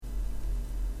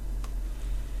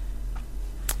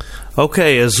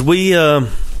Okay, as we turn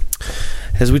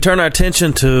our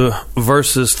attention to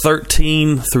verses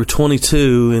 13 through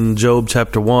 22 in Job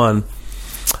chapter 1,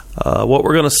 what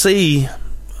we're going to see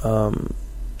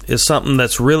is something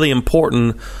that's really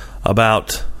important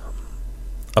about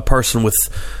a person with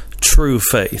true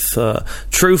faith.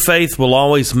 True faith will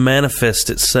always manifest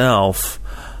itself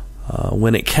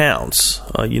when it counts.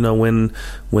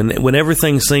 When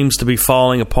everything seems to be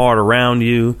falling apart around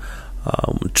you,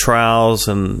 trials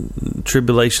and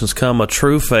tribulations come, a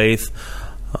true faith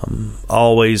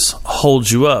always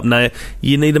holds you up. Now,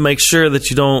 you need to make sure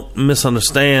that you don't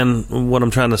misunderstand what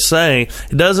I'm trying to say.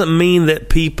 It doesn't mean that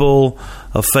people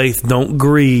of faith don't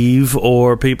grieve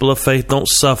or people of faith don't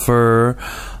suffer.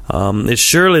 It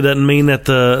surely doesn't mean that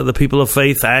the people of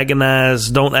faith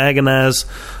don't agonize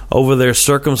over their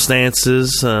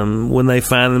circumstances when they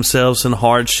find themselves in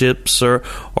hardships or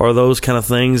those kind of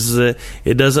things.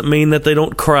 It doesn't mean that they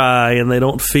don't cry and they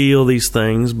don't feel these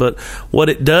things. But what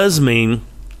it does mean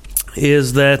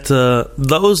is that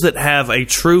those that have a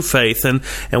true faith, and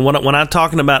when I'm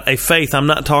talking about a faith, I'm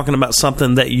not talking about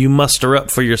something that you muster up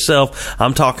for yourself.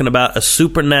 I'm talking about a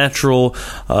supernatural,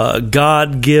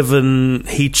 God-given,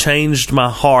 He changed my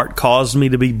heart, caused me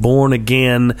to be born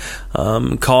again,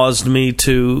 caused me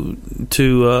to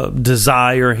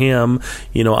desire Him.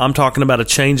 I'm talking about a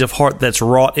change of heart that's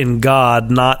wrought in God,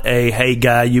 not a, hey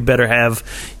guy, you better have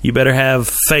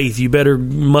faith, you better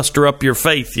muster up your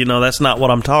faith. That's not what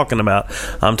I'm talking about.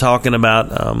 I'm talking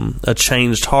about a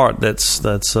changed heart that's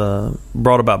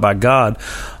brought about by God.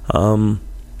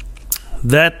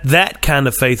 That kind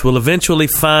of faith will eventually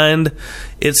find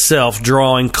itself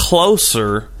drawing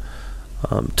closer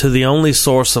to the only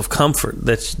source of comfort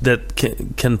that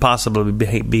can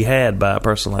possibly be had by a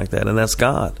person like that, and that's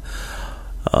God.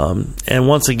 And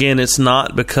once again, it's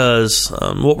not because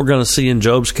what we're going to see in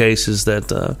Job's case is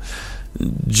that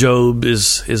Job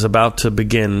is about to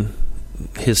begin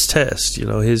his test.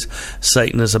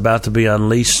 Satan is about to be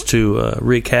unleashed to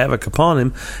wreak havoc upon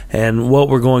him, and what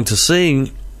we're going to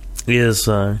see is,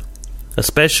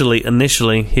 especially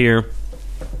initially here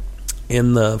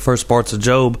in the first parts of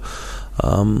Job,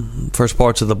 first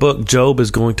parts of the book, Job is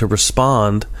going to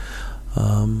respond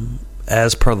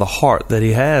as per the heart that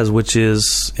he has, which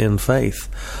is in faith.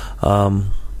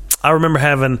 I remember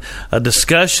having a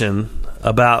discussion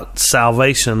about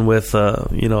salvation with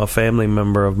a family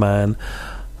member of mine.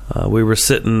 We were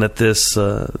sitting at this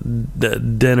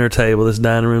dinner table, this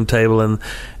dining room table, and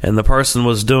the person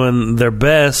was doing their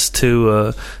best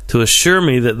to assure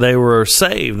me that they were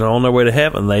saved and on their way to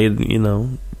heaven. They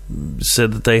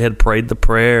said that they had prayed the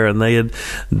prayer and they had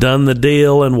done the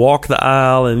deal and walked the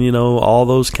aisle and all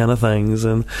those kind of things.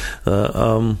 And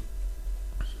I'm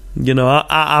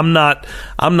not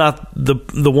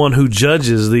the one who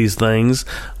judges these things,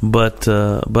 but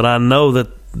I know that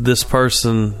this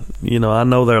person, I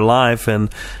know their life, and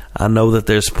I know that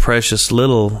there's precious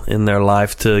little in their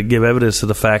life to give evidence of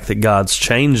the fact that God's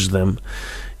changed them.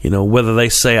 Whether they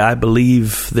say, I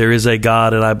believe there is a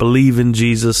God and I believe in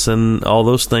Jesus and all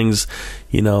those things,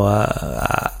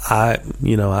 I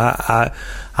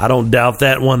don't doubt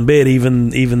that one bit.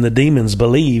 Even the demons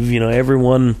believe.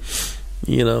 Everyone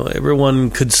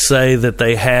could say that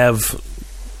they have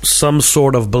some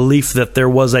sort of belief that there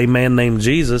was a man named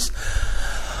Jesus.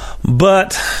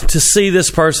 But to see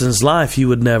this person's life, you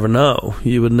would never know.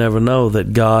 You would never know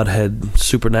that God had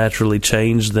supernaturally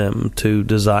changed them to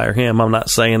desire Him. I'm not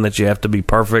saying that you have to be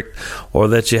perfect or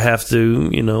that you have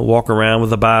to, walk around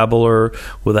with a Bible or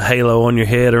with a halo on your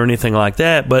head or anything like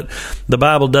that. But the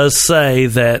Bible does say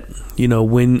that,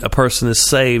 when a person is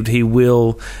saved, he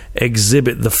will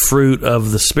exhibit the fruit of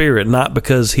the Spirit. Not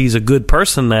because he's a good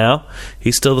person now.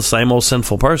 He's still the same old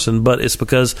sinful person. But it's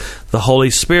because the Holy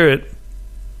Spirit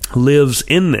lives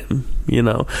in them,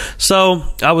 So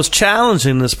I was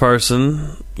challenging this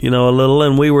person, a little,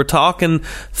 and we were talking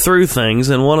through things.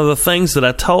 And one of the things that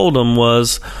I told him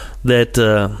was that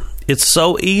it's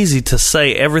so easy to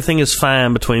say everything is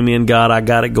fine between me and God. I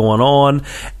got it going on.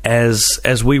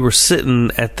 As we were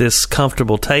sitting at this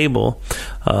comfortable table,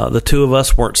 the two of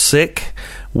us weren't sick.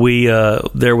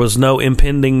 There was no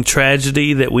impending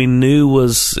tragedy that we knew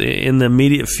was in the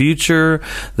immediate future.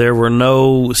 There were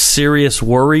no serious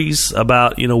worries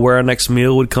about, where our next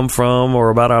meal would come from or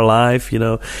about our life. We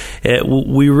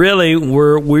really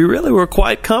were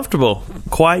quite comfortable,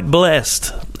 quite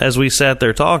blessed as we sat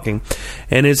there talking.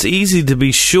 And it's easy to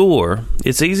be sure,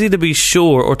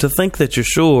 or to think that you're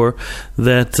sure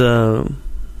that,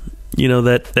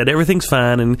 that everything's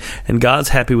fine and God's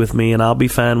happy with me and I'll be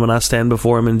fine when I stand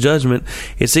before Him in judgment.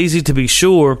 It's easy to be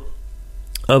sure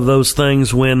of those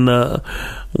things when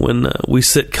we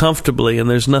sit comfortably and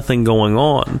there's nothing going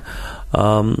on.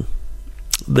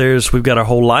 We've got our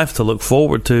whole life to look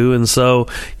forward to, and so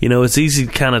it's easy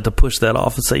kind of to push that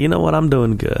off and say, you know what, I'm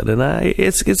doing good, and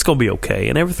it's going to be okay,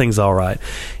 and everything's all right,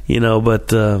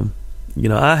 But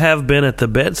I have been at the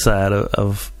bedside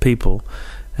of people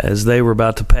as they were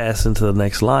about to pass into the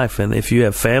next life, and if you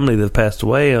have family that passed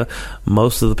away,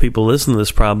 most of the people listening to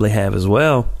this probably have as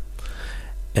well,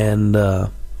 and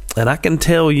I can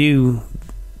tell you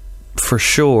for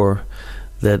sure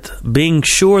that being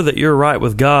sure that you're right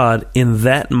with God in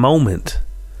that moment,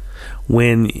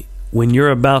 when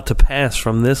you're about to pass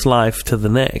from this life to the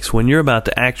next, when you're about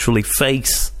to actually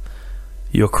face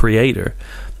your Creator,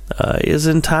 is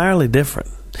entirely different.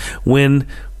 When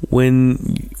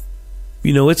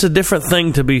it's a different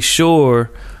thing to be sure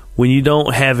when you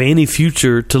don't have any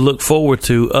future to look forward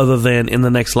to other than in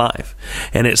the next life,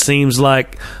 and it seems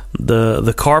like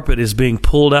the carpet is being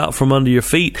pulled out from under your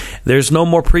feet. There's no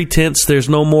more pretense. There's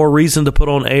no more reason to put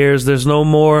on airs. There's no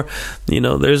more,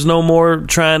 there's no more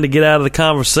trying to get out of the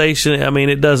conversation. I mean,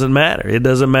 it doesn't matter. It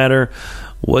doesn't matter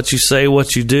what you say,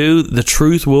 what you do. The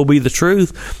truth will be the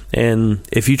truth. And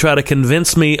if you try to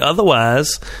convince me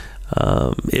otherwise,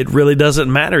 it really doesn't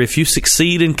matter. If you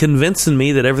succeed in convincing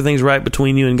me that everything's right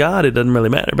between you and God, it doesn't really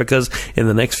matter, because in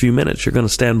the next few minutes you're going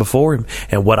to stand before Him,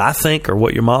 and what I think or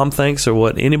what your mom thinks or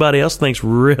what anybody else thinks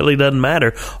really doesn't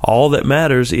matter. All that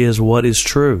matters is what is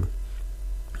true.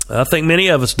 I think many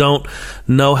of us don't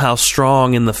know how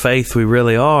strong in the faith we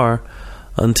really are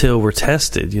until we're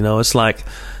tested. It's like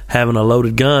having a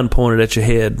loaded gun pointed at your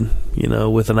head,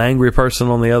 with an angry person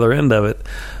on the other end of it.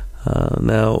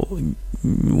 Now,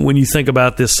 when you think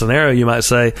about this scenario, you might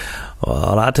say,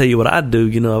 well, I'll tell you what I'd do.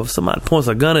 If somebody points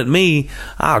a gun at me,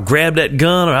 I'll grab that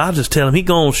gun, or I'll just tell him, he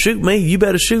going to shoot me. You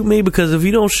better shoot me, because if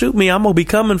you don't shoot me, I'm going to be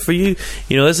coming for you.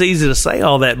 It's easy to say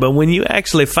all that, but when you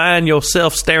actually find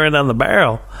yourself staring down the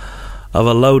barrel of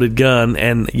a loaded gun,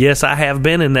 and yes, I have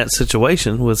been in that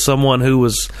situation with someone who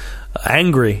was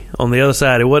angry on the other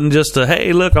side. It wasn't just a,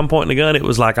 hey, look, I'm pointing a gun. It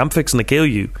was like, I'm fixing to kill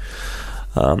you.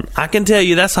 I can tell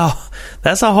you that's a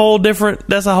whole different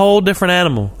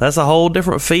animal. That's a whole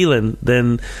different feeling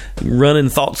than running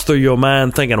thoughts through your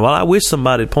mind thinking, well, I wish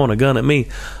somebody'd point a gun at me.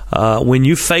 When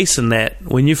you're facing that,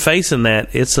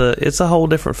 it's a whole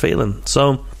different feeling.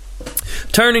 So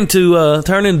turning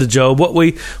to Job, what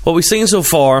we've seen so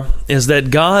far is that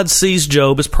God sees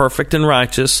Job as perfect and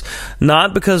righteous,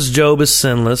 not because Job is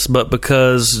sinless, but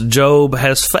because Job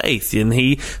has faith and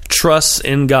he trusts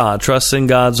in God, trusts in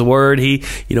God's word.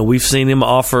 We've seen him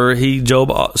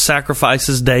Job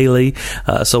sacrifices daily,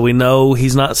 so we know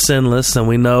he's not sinless, and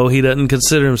we know he doesn't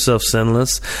consider himself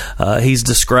sinless. He's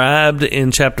described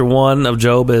in chapter 1 of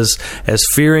Job as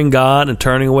fearing God and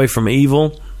turning away from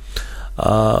evil.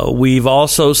 We've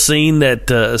also seen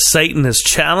that Satan has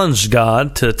challenged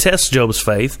God to test Job's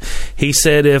faith. He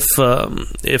said if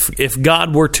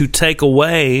God were to take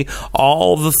away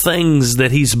all the things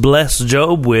that He's blessed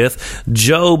Job with,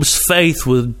 Job's faith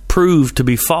would prove to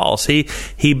be false. He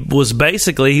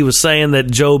was saying that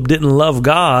Job didn't love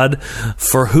God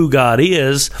for who God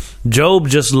is. Job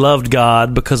just loved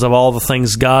God because of all the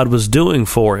things God was doing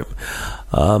for him.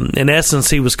 In essence,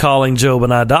 he was calling Job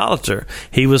an idolater.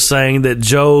 He was saying that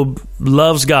Job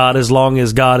loves God as long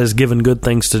as God has given good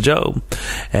things to Job.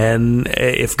 And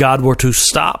if God were to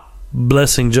stop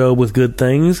blessing Job with good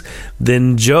things,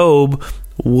 then Job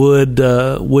would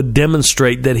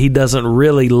demonstrate that he doesn't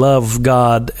really love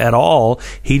God at all.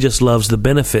 He just loves the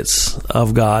benefits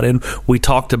of God. And we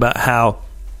talked about how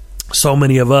so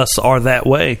many of us are that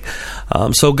way.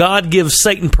 So God gives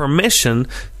Satan permission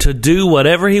to do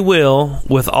whatever he will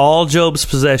with all Job's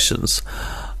possessions.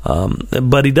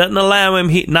 But he doesn't allow him,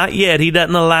 he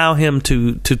doesn't allow him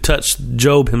to touch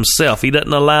Job himself. He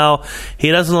doesn't allow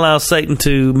Satan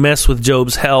to mess with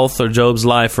Job's health or Job's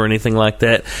life or anything like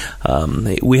that.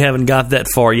 We haven't got that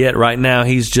far yet. Right now,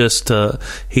 he's just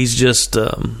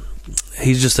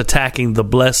attacking the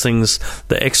blessings,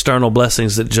 the external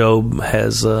blessings that Job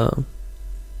has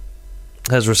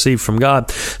received from God.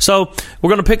 So we're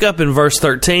going to pick up in verse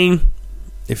 13.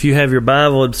 If you have your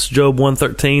Bible, it's Job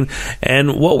 1:13.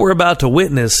 And what we're about to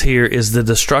witness here is the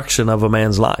destruction of a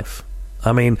man's life.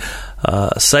 I mean,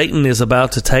 Satan is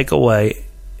about to take away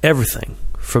everything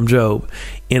from Job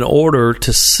in order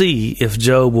to see if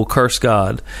Job will curse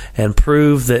God and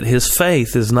prove that his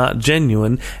faith is not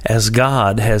genuine as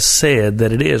God has said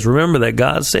that it is. Remember that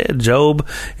God said Job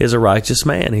is a righteous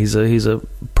man. He's a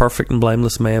perfect and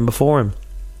blameless man before him.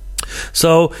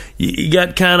 So you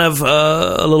got kind of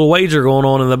a little wager going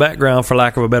on in the background, for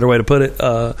lack of a better way to put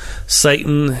it.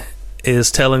 Satan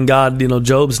is telling God,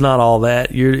 Job's not all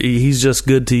that. He's just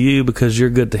good to you because you're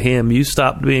good to him. You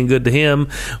stopped being good to him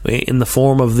in the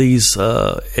form of these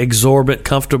exorbitant,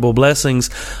 comfortable blessings.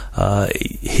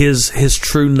 His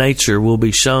true nature will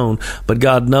be shown. But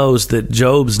God knows that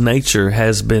Job's nature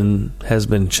has been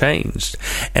changed.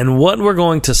 And what we're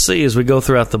going to see as we go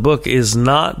throughout the book is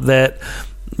not that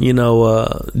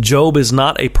Job is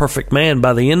not a perfect man.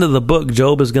 By the end of the book,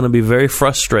 Job is going to be very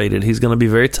frustrated. He's going to be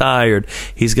very tired.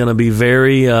 He's going to be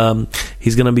very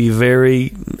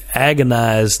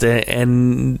agonized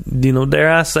and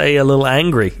dare I say, a little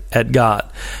angry at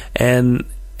God.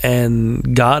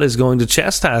 And God is going to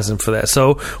chastise him for that.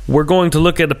 So we're going to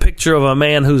look at a picture of a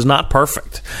man who's not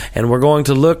perfect, and we're going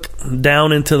to look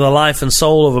down into the life and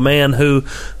soul of a man who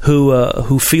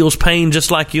feels pain just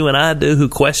like you and I do, who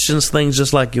questions things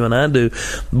just like you and I do.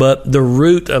 But the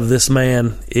root of this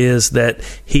man is that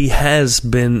he has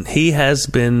been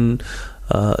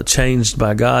changed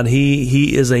by God.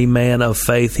 He is a man of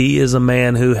faith. He is a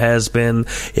man who has been,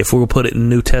 if we'll put it in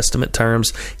New Testament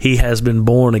terms, he has been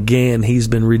born again. He's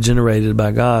been regenerated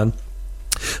by God.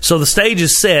 So the stage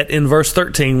is set in verse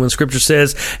 13 when Scripture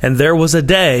says, "And there was a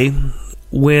day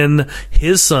when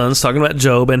his sons," talking about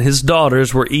Job, "and his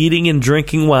daughters were eating and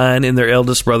drinking wine in their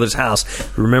eldest brother's house."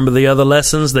 Remember the other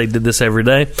lessons? They did this every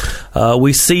day.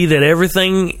 We see that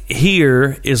everything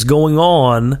here is going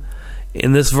on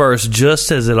in this verse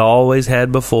just as it always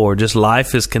had before. Just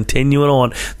life is continuing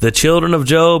on. The children of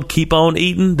Job keep on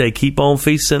eating. They keep on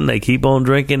feasting. They keep on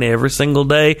drinking every single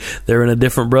day. They're in a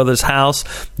different brother's house.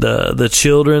 The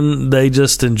children, they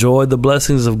just enjoyed the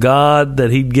blessings of God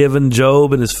that he'd given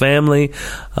Job and his family.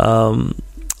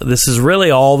 This is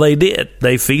really all they did.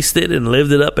 They feasted and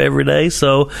lived it up every day.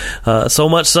 So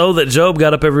much so that Job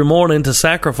got up every morning to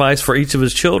sacrifice for each of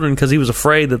his children because he was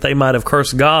afraid that they might have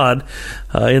cursed God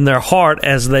in their heart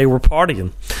as they were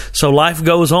partying. So life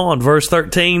goes on. Verse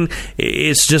 13,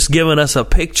 it's just giving us a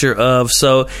picture of,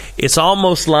 so it's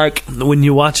almost like when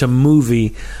you watch a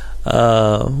movie,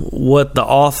 what the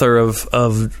author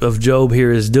of Job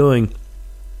here is doing.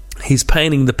 He's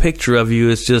painting the picture of you.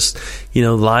 It's just,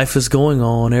 life is going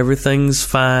on. Everything's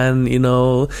fine.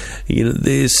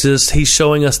 It's just, he's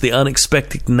showing us the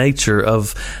unexpected nature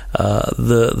of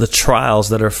the trials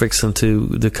that are fixing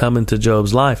to come into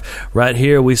Job's life. Right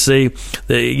here we see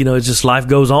that, it's just life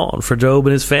goes on for Job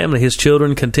and his family. His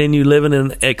children continue living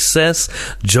in excess.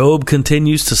 Job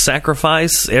continues to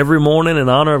sacrifice every morning in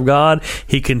honor of God.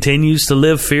 He continues to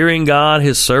live fearing God.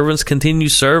 His servants continue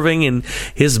serving, and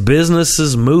his business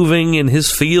is moving, and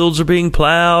his fields are being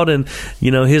plowed, and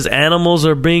his animals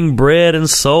are being bred and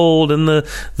sold, and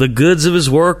the goods of his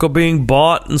work are being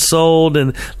bought and sold,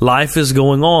 and life is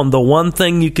going on. The one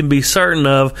thing you can be certain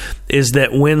of is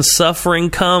that when suffering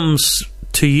comes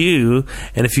to you,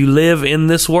 and if you live in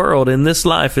this world, in this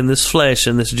life, in this flesh,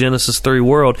 in this Genesis 3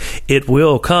 world, it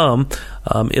will come.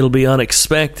 It'll be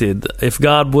unexpected. If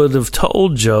God would have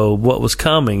told Job what was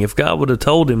coming, if God would have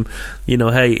told him,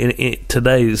 hey,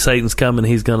 today Satan's coming,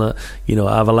 he's gonna,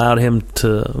 I've allowed him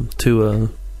to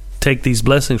take these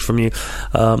blessings from you.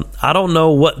 I don't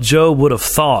know what Job would have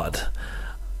thought,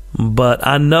 but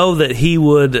I know that he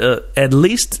would at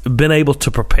least been able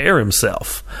to prepare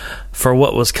himself for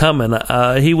what was coming.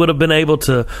 He would have been able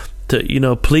to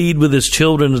plead with his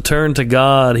children to turn to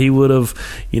God. He would have,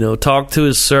 talked to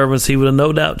his servants. He would have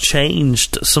no doubt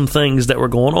changed some things that were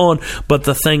going on. But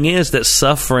the thing is that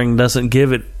suffering doesn't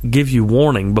give you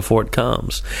warning before it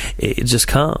comes. It just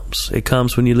comes. It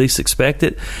comes when you least expect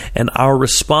it. And our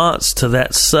response to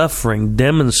that suffering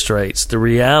demonstrates the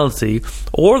reality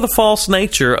or the false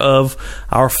nature of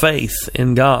our faith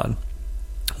in God.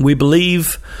 We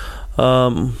believe,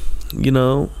 we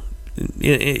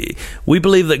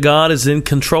believe that God is in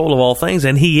control of all things,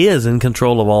 and He is in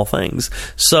control of all things.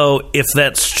 So if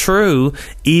that's true,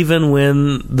 even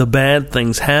when the bad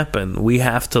things happen, we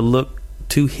have to look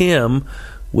to Him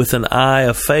with an eye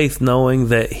of faith, knowing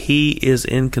that He is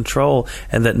in control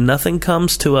and that nothing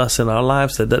comes to us in our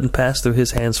lives that doesn't pass through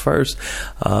His hands first.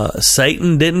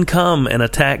 Satan didn't come and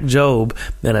attack Job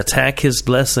and attack his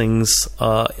blessings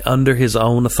under his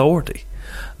own authority.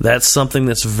 That's something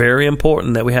that's very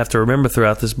important that we have to remember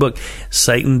throughout this book.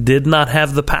 Satan did not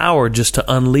have the power just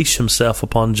to unleash himself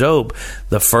upon Job.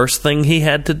 The first thing he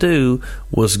had to do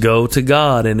was go to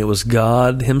God, and it was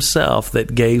God Himself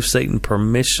that gave Satan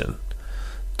permission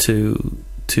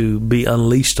to be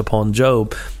unleashed upon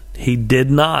Job. He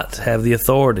did not have the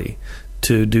authority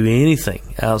to do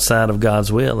anything outside of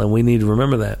God's will, and we need to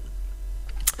remember that.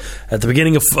 At the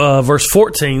beginning of verse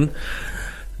 14,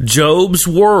 Job's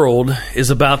world is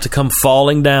about to come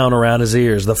falling down around his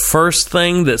ears. The first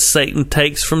thing that Satan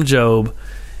takes from Job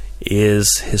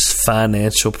is his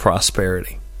financial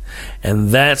prosperity. And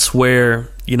that's where,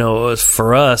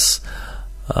 for us,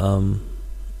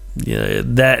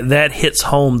 that hits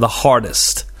home the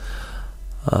hardest,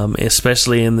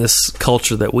 especially in this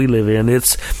culture that we live in.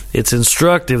 It's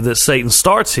instructive that Satan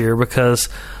starts here because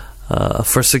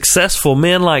for successful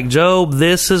men like Job,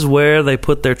 this is where they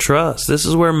put their trust. This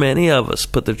is where many of us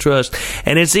put their trust.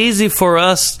 And it's easy for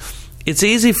us.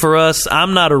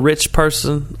 I'm not a rich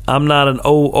person. I'm not an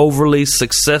overly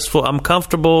successful. I'm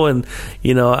comfortable and,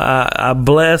 I'm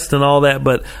blessed and all that,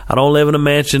 but I don't live in a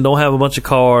mansion, don't have a bunch of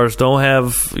cars, don't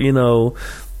have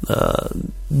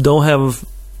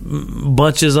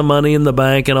bunches of money in the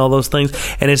bank and all those things.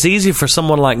 And it's easy for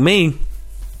someone like me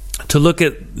to look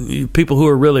at people who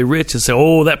are really rich and say,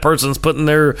 oh, that person's putting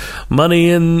their money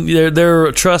in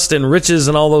their trust in riches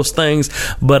and all those things.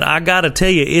 But I got to tell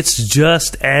you, it's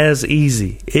just as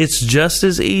easy. It's just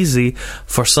as easy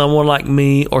for someone like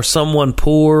me or someone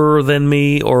poorer than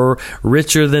me or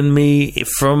richer than me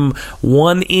from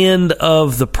one end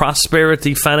of the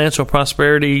financial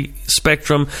prosperity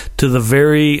spectrum to the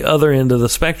very other end of the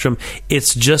spectrum.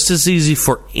 It's just as easy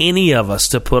for any of us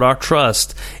to put our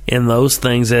trust in those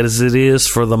things as it is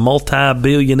for the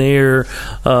multi-billionaire,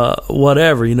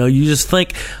 whatever. You just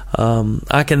think,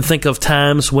 I can think of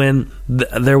times when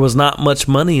there was not much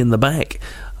money in the bank,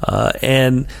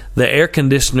 and the air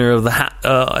conditioner of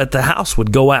at the house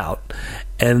would go out,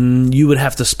 and you would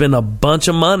have to spend a bunch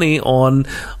of money on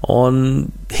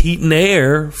heat and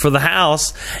air for the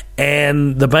house,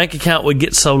 and the bank account would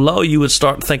get so low you would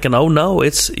start thinking, oh no,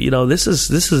 it's this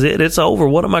is it, it's over,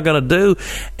 what am I going to do?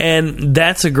 And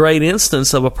that's a great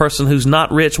instance of a person who's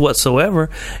not rich whatsoever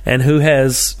and who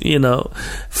has,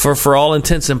 for all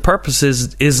intents and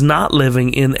purposes, is not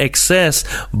living in excess,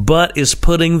 but is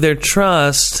putting their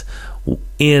trust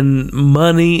in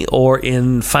money or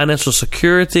in financial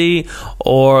security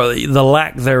or the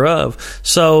lack thereof.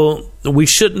 So we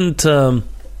shouldn't.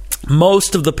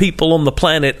 Most of the people on the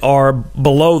planet are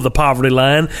below the poverty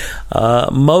line.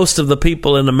 Most of the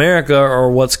people in America are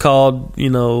what's called,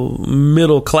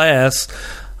 middle class,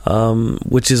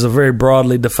 which is a very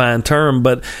broadly defined term.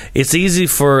 But it's easy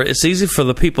for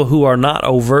the people who are not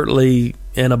overtly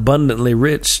and abundantly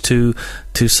rich to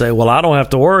say, well, I don't have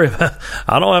to worry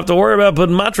about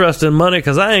putting my trust in money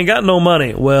because I ain't got no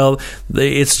money. Well,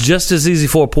 it's just as easy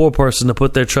for a poor person to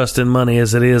put their trust in money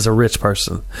as it is a rich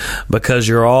person, because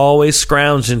you're always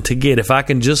scrounging to get. If I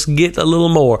can just get a little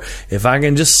more, if I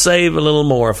can just save a little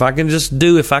more, if I could just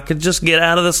get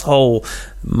out of this hole,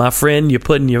 my friend, you're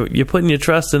putting your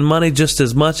trust in money just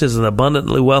as much as an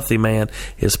abundantly wealthy man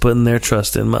is putting their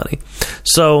trust in money.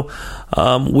 So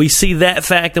we see that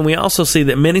fact, and we also see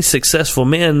that many successful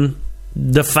men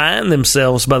define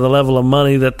themselves by the level of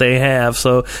money that they have.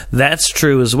 So that's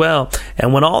true as well.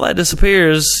 And when all that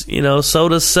disappears, so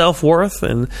does self-worth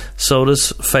and so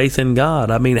does faith in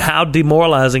God. I mean, how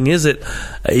demoralizing is it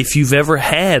if you've ever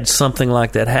had something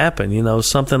like that happen?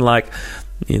 Something like,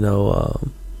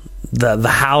 the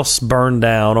house burned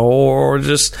down, or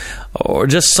just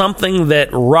something that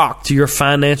rocked your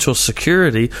financial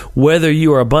security, whether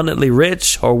you are abundantly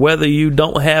rich or whether you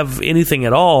don't have anything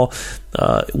at all.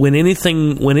 When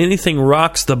anything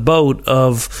rocks the boat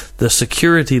of the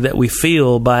security that we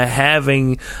feel by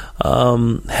having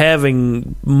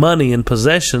money and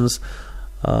possessions,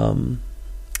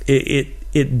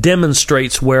 it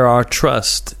demonstrates where our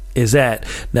trust is at.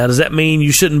 Now, does that mean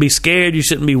you shouldn't be scared? You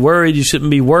shouldn't be worried? You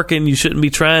shouldn't be working? You shouldn't be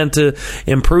trying to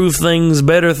improve things,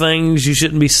 better things? You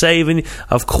shouldn't be saving?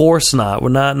 Of course not. We're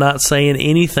not saying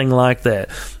anything like that.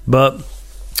 But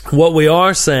what we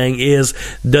are saying is,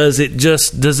 does it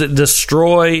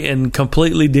destroy and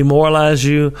completely demoralize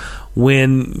you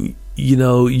when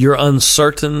you're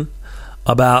uncertain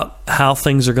about how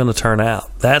things are going to turn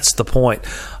out? That's the point.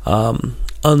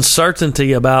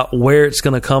 Uncertainty about where it's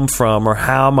going to come from or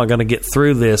how am I going to get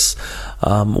through this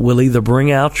will either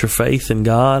bring out your faith in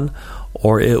God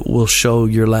or it will show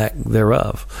your lack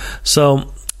thereof.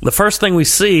 So the first thing we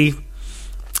see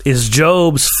is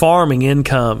Job's farming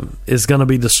income is going to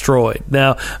be destroyed.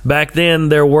 Now, back then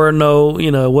there were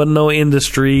wasn't no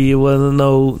industry, wasn't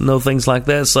no things like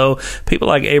that. So people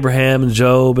like Abraham and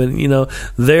Job and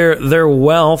their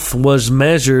wealth was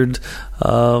measured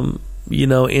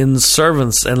in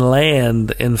servants and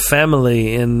land and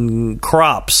family and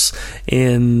crops,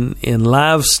 in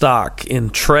livestock, in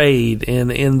trade,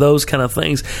 in those kind of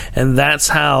things. And that's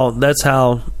how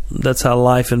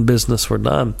life and business were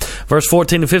done. Verse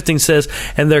 14 and 15 says,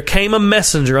 "And there came a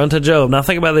messenger unto Job." Now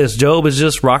think about this. Job is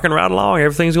just rocking right along.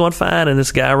 Everything's going fine. And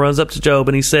this guy runs up to Job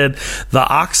and he said, "The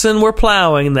oxen were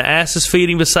plowing and the asses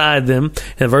feeding beside them."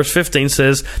 And verse 15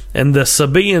 says, "And the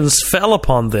Sabaeans fell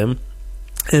upon them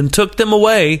and took them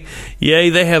away. Yea,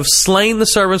 they have slain the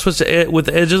servants with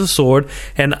the edge of the sword,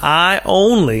 and I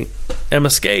only am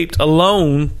escaped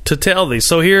alone to tell thee."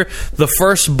 So here the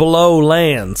first blow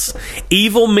lands.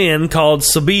 Evil men called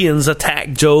Sabaeans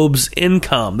attacked Job's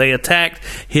income. They attacked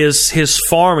his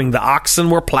farming. The oxen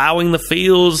were plowing the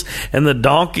fields and the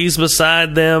donkeys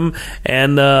beside them,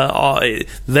 and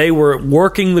they were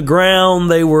working the ground.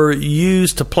 They were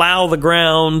used to plow the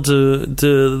ground.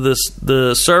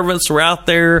 The servants were out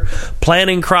there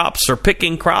planting crops or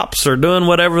picking crops or doing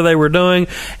whatever they were doing,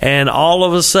 and all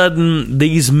of a sudden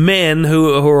these men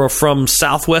who are from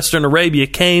southwestern Arabia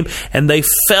came and they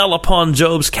fell upon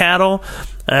Job's cattle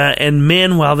and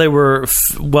men while they were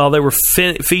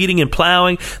feeding and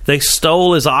plowing. They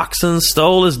stole his oxen,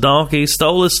 stole his donkeys,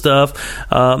 stole his stuff.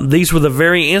 These were the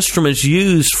very instruments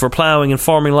used for plowing and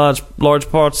farming large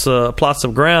plots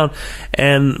of ground.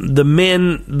 And the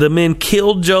men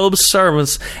killed Job's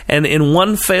servants, and in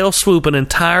one fell swoop, an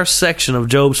entire section of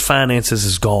Job's finances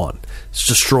is gone. It's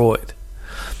destroyed.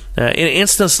 In an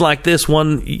instance like this,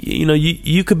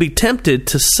 you could be tempted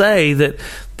to say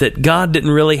that God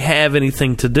didn't really have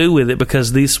anything to do with it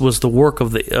because this was the work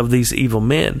of these evil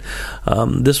men.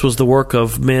 This was the work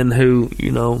of men who,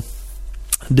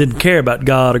 didn't care about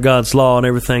God or God's law and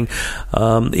everything.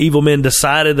 Evil men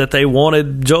decided that they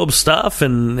wanted Job's stuff,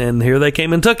 and here they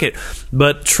came and took it.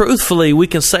 But truthfully, we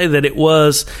can say that it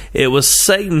was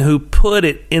Satan who put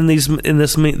it in these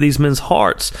men's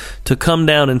hearts to come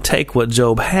down and take what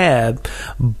Job had.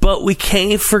 But we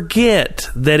can't forget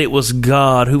that it was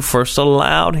God who first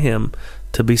allowed him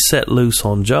to be set loose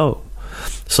on Job.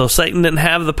 So Satan didn't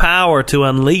have the power to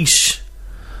unleash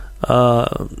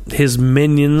his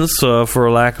minions, for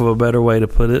lack of a better way to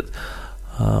put it,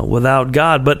 without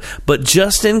God. But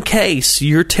just in case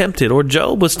you're tempted, or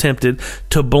Job was tempted,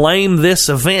 to blame this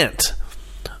event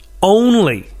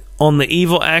only on the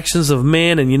evil actions of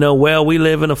men, and we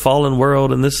live in a fallen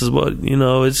world, and this is what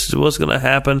it's what's going to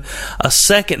happen. A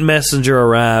second messenger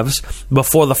arrives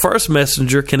before the first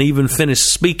messenger can even finish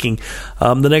speaking.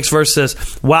 The next verse says,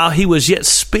 "While he was yet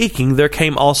speaking, there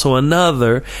came also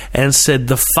another and said,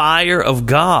 The fire of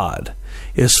God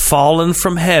is fallen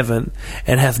from heaven,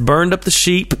 and hath burned up the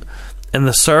sheep and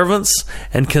the servants,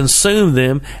 and consumed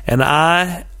them, and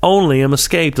I only am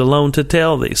escaped alone to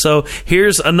tell thee." So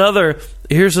here's another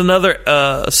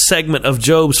segment of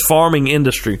Job's farming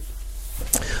industry.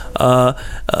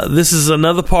 This is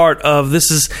another part of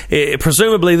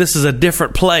presumably this is a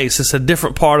different place. It's a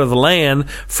different part of the land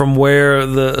from where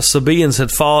the Sabaeans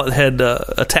had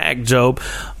attacked Job.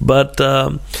 But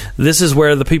this is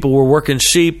where the people were working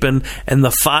sheep, and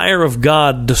the fire of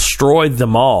God destroyed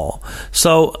them all.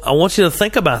 So I want you to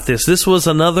think about this. This was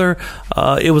another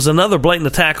blatant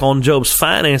attack on Job's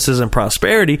finances and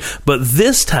prosperity. But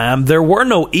this time there were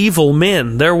no evil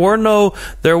men. There were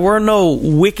no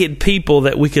wicked people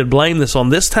that we could blame this on.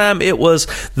 This time it was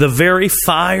the very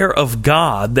fire of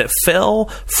God that fell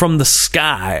from the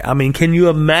sky. I mean, can you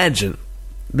imagine?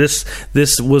 This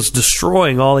was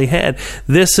destroying all he had.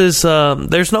 This is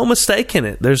there's no mistake in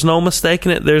it. There's no mistake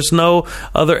in it. There's no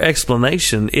other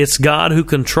explanation. It's God who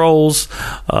controls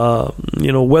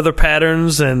weather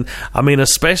patterns, and I mean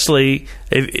especially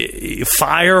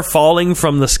fire falling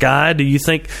from the sky. Do you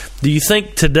think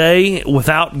today,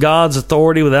 without God's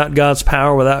authority, without God's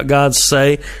power, without God's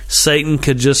say, Satan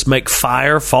could just make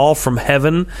fire fall from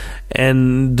heaven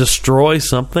and destroy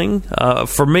something?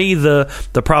 For me,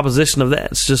 the proposition of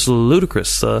that is just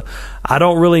ludicrous. I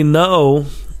don't really know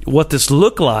what this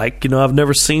looked like. I've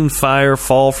never seen fire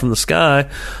fall from the sky.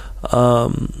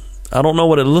 I don't know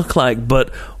what it looked like,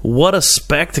 but what a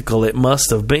spectacle it must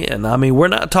have been. I mean, we're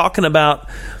not talking about,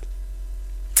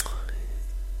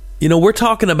 we're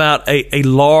talking about a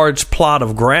large plot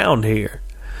of ground here.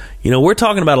 We're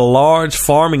talking about a large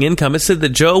farming income. It said that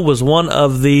Job was one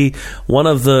of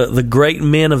the great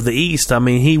men of the East. I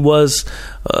mean, he was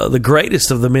the greatest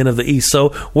of the men of the East.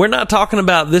 So we're not talking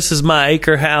about, this is my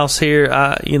acre house here,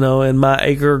 in my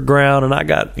acre ground, and I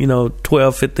got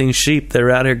 12, 15 sheep that are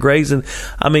out here grazing.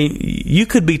 I mean, you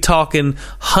could be talking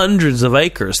hundreds of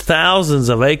acres, thousands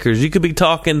of acres. You could be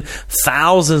talking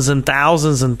thousands and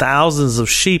thousands and thousands of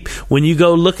sheep when you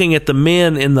go looking at the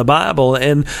men in the Bible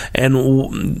and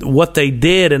what they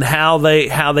did and how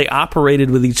they operated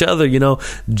with each other.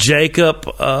 Jacob,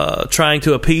 trying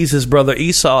to appease his brother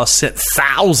Esau, sent thousands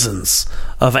thousands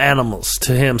of animals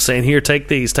to him, saying, "Here, take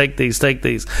these, take these, take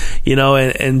these."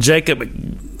 And Jacob,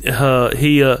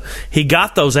 he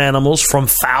got those animals from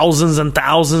thousands and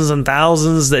thousands and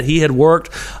thousands that he had worked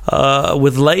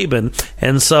with Laban.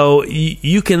 And so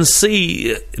you can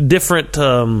see different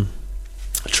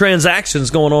transactions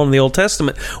going on in the Old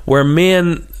Testament where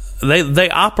men, they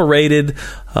operated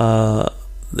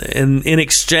and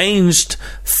exchanged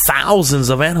thousands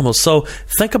of animals. So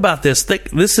think about this.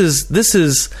 This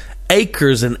is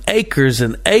acres and acres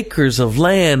and acres of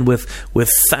land with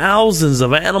thousands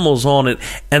of animals on it,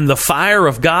 and the fire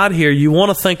of God here. You want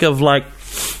to think of like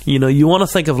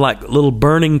little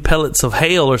burning pellets of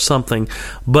hail or something,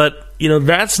 but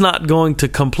that's not going to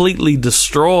completely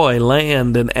destroy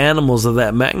land and animals of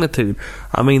that magnitude.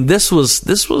 I mean, this was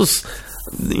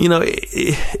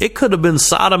it could have been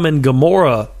Sodom and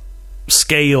Gomorrah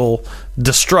scale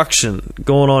destruction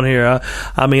going on here.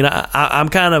 I'm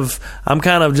kind of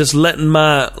just letting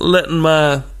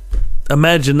my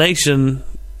imagination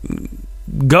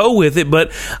go with it,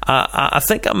 but I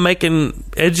think I'm making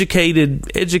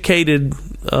educated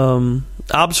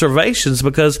observations,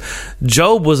 because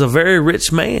Job was a very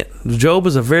rich man. Job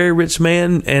was a very rich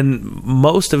man, and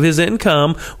most of his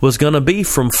income was going to be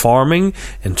from farming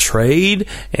and trade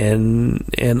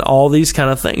and all these kind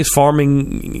of things.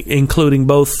 Farming including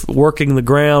both working the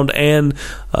ground and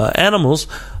animals.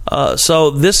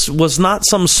 So this was not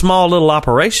some small little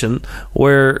operation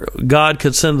where God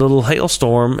could send a little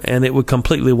hailstorm and it would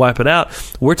completely wipe it out.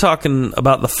 We're talking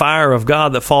about the fire of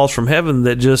God that falls from heaven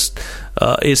that just,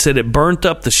 it said it burnt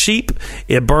up the sheep,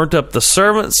 it burnt up the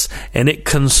servants, and it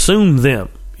consumed them.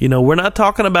 We're not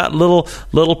talking about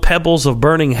little pebbles of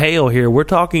burning hail here. We're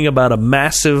talking about a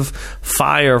massive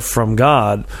fire from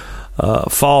God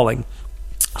falling.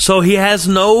 So he has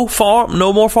no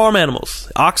more farm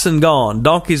animals. Oxen gone,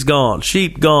 donkeys gone,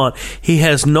 sheep gone. He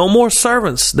has no more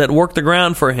servants that work the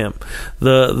ground for him.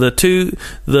 The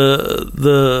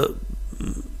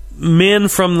men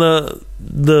from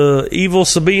the evil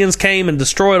Sabaeans came and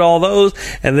destroyed all those,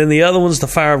 and then the other ones, the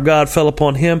fire of God fell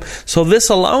upon him. So this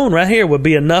alone right here would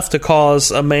be enough to cause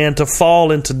a man to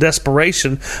fall into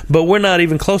desperation, but we're not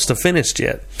even close to finished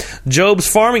yet. Job's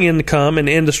farming income and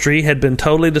industry had been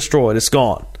totally destroyed. It's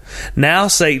gone. Now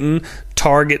Satan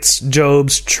targets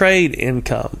Job's trade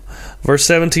income. Verse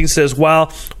 17 says, While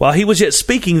he was yet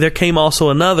speaking, there came also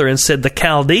another and said, The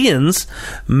Chaldeans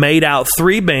made out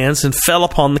 3 bands and fell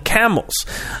upon the camels,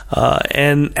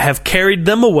 and have carried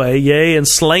them away, yea, and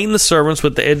slain the servants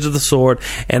with the edge of the sword,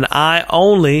 and I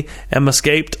only am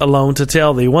escaped alone to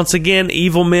tell thee. Once again,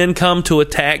 evil men come to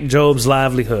attack Job's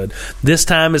livelihood. This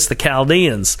time it's the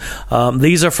Chaldeans.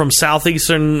 These are from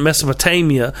southeastern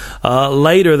Mesopotamia.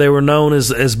 Later they were known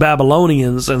as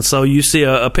Babylonians, and so you see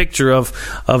a picture of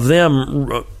them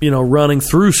running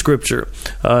through Scripture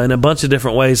in a bunch of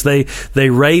different ways. They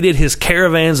raided his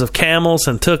caravans of camels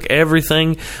and took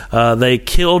everything. They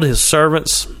killed his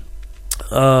servants.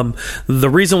 The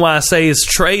reason why I say his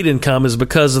trade income is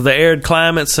because of the arid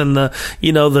climates and the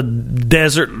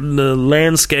desert, the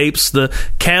landscapes. The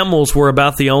camels were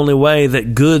about the only way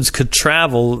that goods could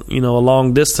travel, a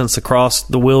long distance across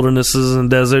the wildernesses and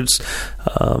deserts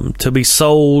to be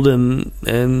sold and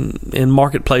in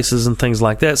marketplaces and things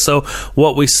like that. So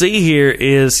what we see here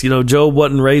is, Job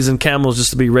wasn't raising camels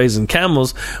just to be raising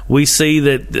camels. We see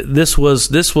that this was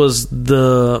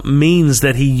the means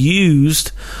that he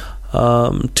used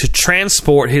to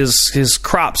transport his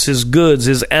crops, his goods,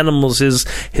 his animals, his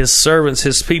servants,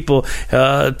 his people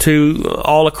to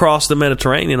all across the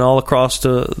Mediterranean, all across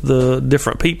the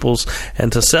different peoples,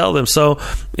 and to sell them. So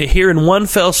here in one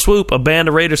fell swoop, a band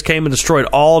of raiders came and destroyed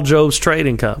all Job's trade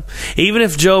income. Even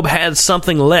if Job had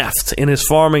something left in his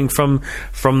farming from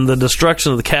the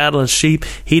destruction of the cattle and sheep,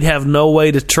 he'd have no way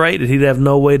to trade it. He'd have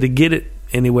no way to get it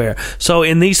anywhere. So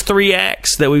in these 3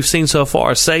 acts that we've seen so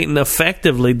far, Satan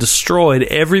effectively destroyed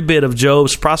every bit of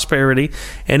Job's prosperity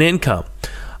and income.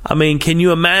 I mean, can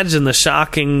you imagine the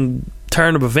shocking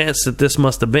turn of events that this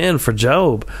must have been for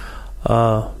Job?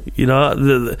 I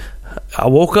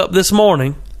woke up this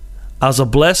morning. I was a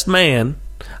blessed man.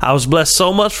 I was blessed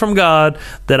so much from God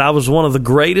that I was one of the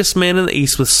greatest men in the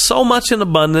East with so much in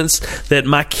abundance that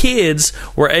my kids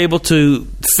were able to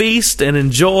feast and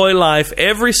enjoy life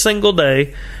every single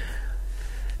day.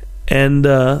 And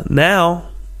now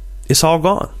it's all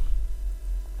gone.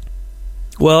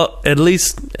 Well, at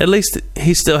least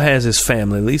he still has his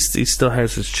family. At least he still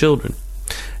has his children.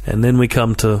 And then we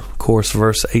come to, of course,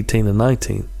 verse 18 and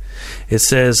 19. It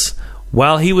says,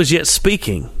 While he was yet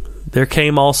speaking, there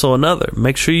came also another.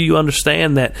 Make sure you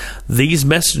understand that these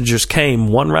messengers came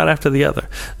one right after the other.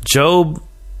 Job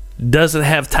doesn't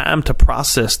have time to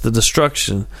process the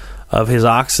destruction of his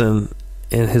oxen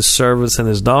and his servants and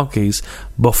his donkeys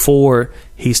before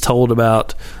he's told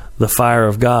about the fire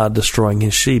of God destroying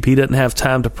his sheep. He doesn't have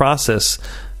time to process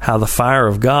how the fire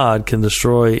of God can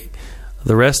destroy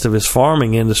the rest of his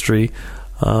farming industry,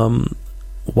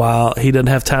 while he doesn't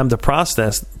have time to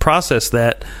process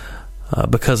that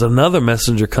because another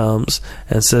messenger comes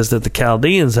and says that the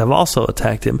Chaldeans have also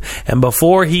attacked him. And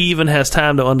before he even has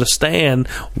time to understand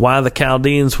why the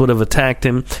Chaldeans would have attacked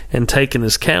him and taken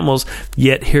his camels,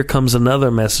 yet here comes another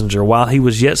messenger. While he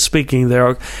was yet speaking,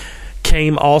 there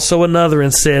came also another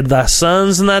and said, Thy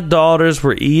sons and thy daughters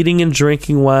were eating and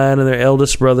drinking wine in their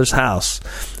eldest brother's house.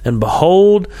 And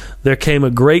behold, there came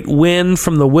a great wind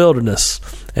from the wilderness,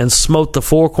 and smote the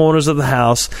four corners of the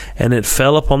house, and it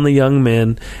fell upon the young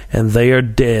men, and they are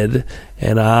dead,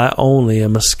 and I only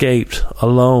am escaped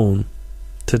alone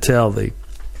to tell thee.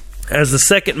 As the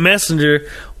second messenger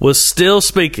was still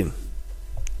speaking,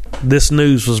 this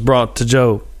news was brought to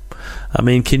Job. I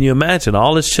mean, can you imagine?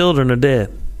 All his children are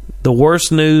dead. The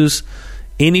worst news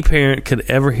any parent could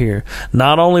ever hear.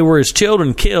 Not only were his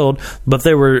children killed, but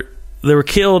they were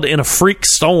killed in a freak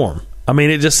storm. I mean,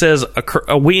 it just says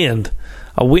a wind.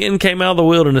 A wind came out of the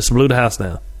wilderness and blew the house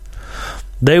down.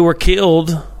 They were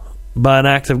killed by an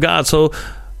act of God. So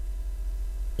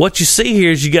what you see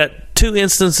here is you got two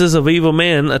instances of evil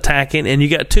men attacking, and you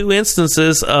got two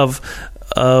instances of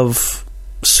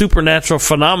supernatural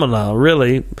phenomena,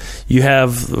 really. You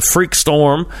have the freak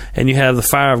storm and you have the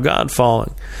fire of God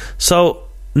falling. So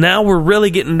now we're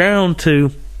really getting down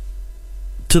to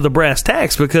the brass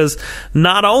tacks, because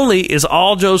not only is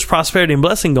all Job's prosperity and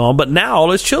blessing gone, but now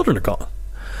all his children are gone.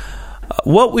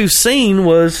 What we've seen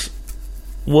was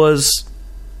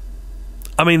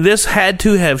I mean, this had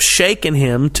to have shaken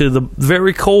him to the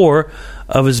very core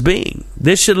of his being.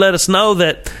 This should let us know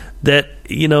that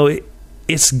you know,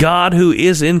 it's God who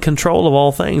is in control of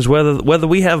all things. Whether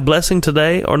we have blessing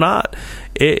today or not,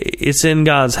 it's in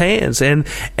God's hands. And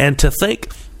to think,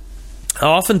 I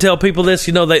often tell people this,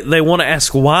 you know, they want to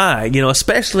ask why, you know,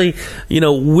 especially, you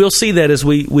know, we'll see that as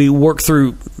we work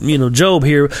through, you know, Job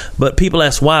here, but people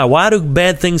ask why. Why do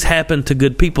bad things happen to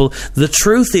good people? The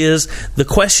truth is, the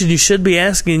question you should be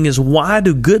asking is, why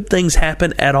do good things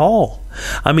happen at all?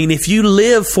 I mean, if you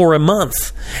live for a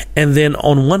month and then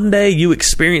on one day you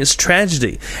experience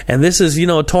tragedy, and this is, you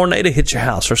know, a tornado hit your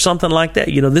house or something like that,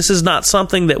 you know, this is not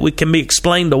something that we can be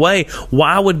explained away.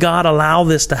 Why would God allow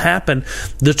this to happen?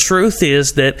 The truth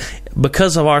is that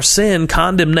because of our sin,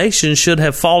 condemnation should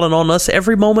have fallen on us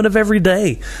every moment of every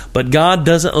day. But God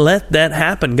doesn't let that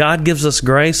happen. God gives us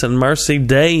grace and mercy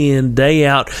day in, day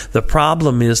out. The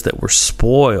problem is that we're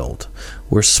spoiled.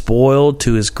 We're spoiled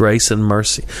to His grace and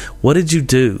mercy. What did you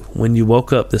do when you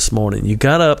woke up this morning? You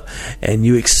got up and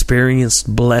you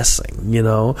experienced blessing. You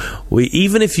know,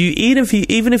 even if you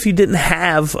didn't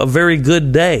have a very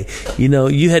good day, you know,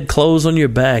 you had clothes on your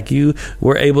back. You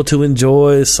were able to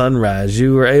enjoy sunrise.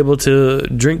 You were able to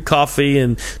drink coffee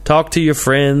and talk to your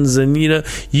friends, and you know,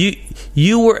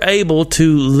 you were able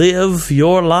to live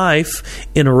your life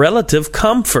in relative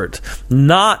comfort,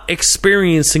 not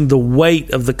experiencing the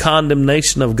weight of the condemnation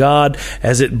of God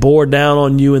as it bore down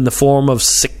on you in the form of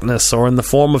sickness or in the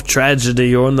form of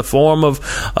tragedy or in the form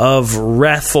of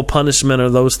wrathful punishment or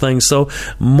those things. So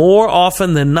more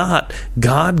often than not,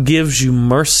 God gives you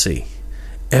mercy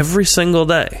every single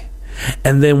day.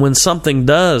 And then when something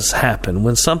does happen,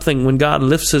 when God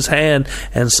lifts His hand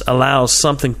and allows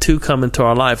something to come into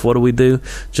our life, what do?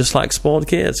 Just like spoiled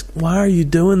kids. Why are you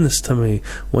doing this to me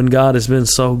when God has been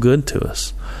so good to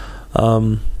us?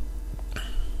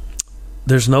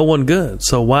 There's no one good,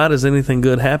 so why does anything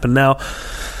good happen? Now,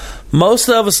 most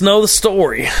of us know the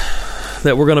story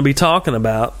that we're going to be talking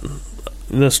about,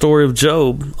 the story of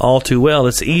Job, all too well.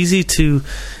 It's easy to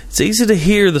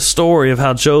hear the story of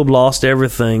how Job lost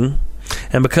everything,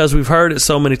 and because we've heard it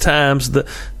so many times,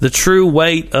 the true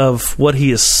weight of what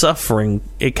he is suffering,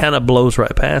 it kind of blows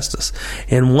right past us.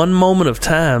 In one moment of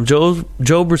time,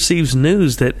 Job receives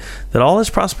news that all his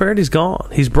prosperity is gone.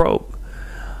 He's broke.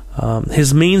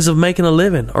 His means of making a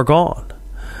living are gone.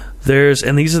 This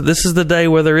is the day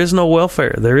where there is no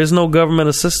welfare, there is no government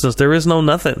assistance, there is no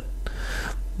nothing.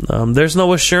 There's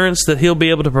no assurance that he'll be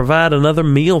able to provide another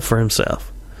meal for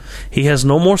himself. He has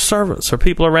no more servants or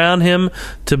people around him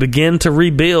to begin to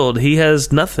rebuild. He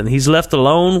has nothing. He's left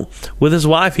alone with his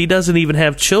wife. He doesn't even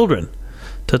have children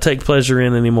to take pleasure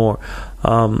in anymore.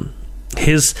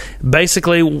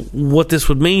 Basically what this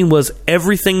would mean was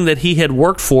everything that he had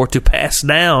worked for to pass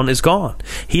down is gone.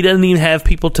 He doesn't even have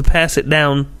people to pass it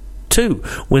down 2.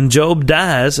 When Job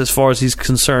dies, as far as he's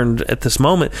concerned at this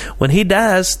moment, when he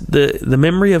dies, the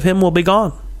memory of him will be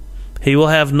gone. He will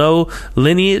have no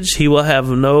lineage. He will have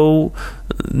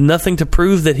nothing to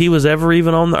prove that he was ever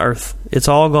even on the earth. It's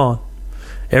all gone.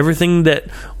 Everything that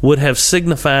would have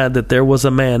signified that there was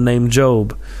a man named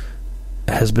Job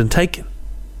has been taken.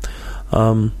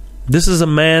 This is a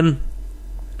man,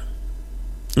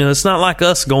 it's not like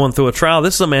us going through a trial.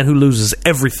 This is a man who loses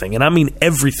everything, and I mean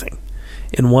everything,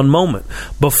 in one moment.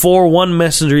 Before one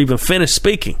messenger even finished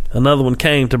speaking, another one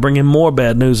came to bring him more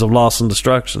bad news of loss and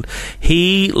destruction.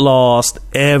 He lost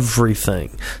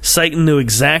everything. Satan knew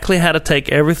exactly how to take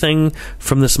everything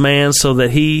from this man so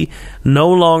that he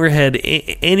no longer had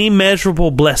any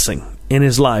measurable blessing in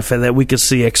his life, and that we could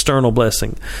see external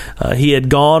blessing. He had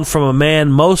gone from a man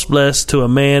most blessed to a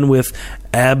man with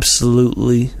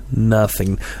absolutely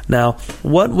nothing. Now,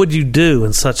 what would you do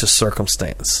in such a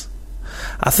circumstance?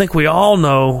 I think we all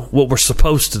know what we're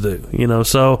supposed to do,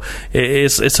 so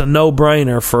it's a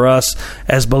no-brainer for us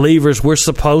as believers. We're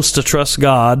supposed to trust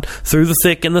God through the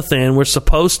thick and the thin. We're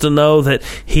supposed to know that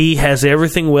He has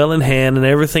everything well in hand, and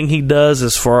everything He does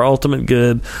is for our ultimate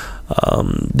good.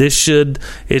 It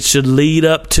should lead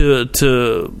up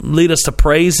to lead us to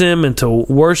praise Him and to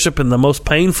worship in the most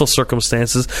painful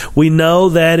circumstances. We know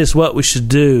that is what we should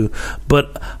do,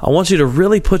 but I want you to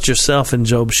really put yourself in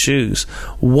Job's shoes.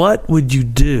 What would you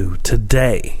do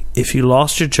today if you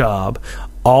lost your job,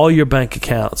 all your bank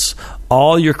accounts,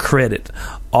 all your credit,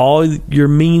 all your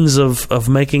means of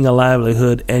making a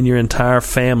livelihood, and your entire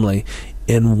family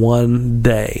in one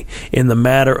day, in the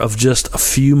matter of just a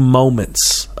few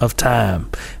moments of time,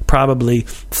 probably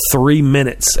 3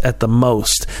 minutes at the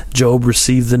most? Job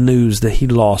received the news that he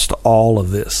lost all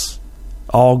of this,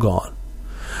 all gone.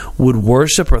 Would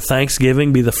worship or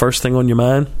thanksgiving be the first thing on your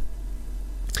mind?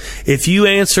 If you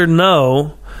answered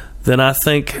no, then I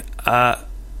think I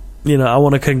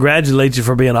want to congratulate you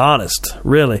for being honest.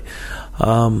 Really,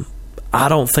 I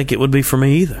don't think it would be for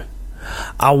me either.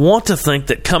 I want to think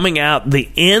that coming out the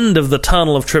end of the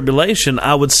tunnel of tribulation,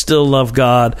 I would still love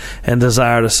God and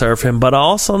desire to serve Him. But I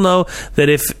also know that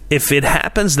if it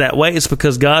happens that way, it's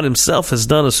because God Himself has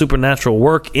done a supernatural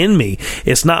work in me.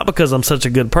 It's not because I'm such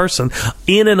a good person.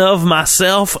 In and of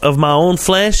myself, of my own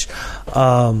flesh,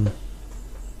 I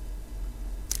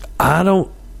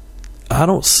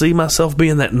don't see myself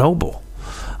being that noble.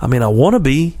 I mean, I want to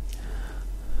be.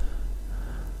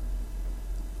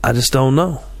 I just don't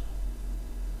know.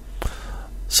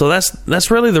 So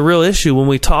that's really the real issue when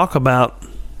we talk about,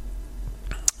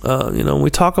 when we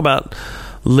talk about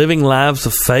living lives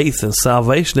of faith and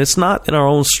salvation. It's not in our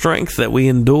own strength that we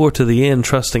endure to the end,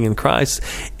 trusting in Christ.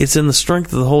 It's in the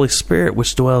strength of the Holy Spirit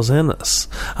which dwells in us.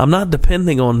 I'm not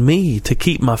depending on me to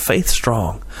keep my faith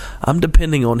strong. I'm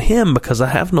depending on Him because I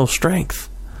have no strength.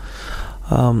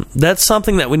 That's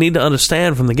something that we need to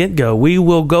understand from the get-go. We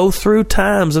will go through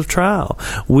times of trial.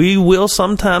 We will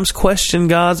sometimes question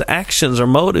God's actions or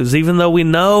motives, even though we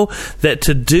know that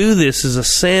to do this is a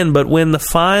sin. But when the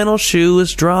final shoe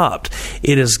is dropped,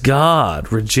 it is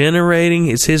God regenerating.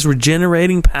 It's His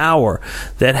regenerating power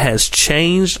that has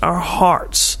changed our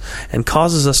hearts and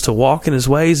causes us to walk in His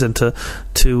ways and to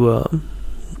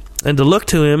look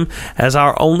to Him as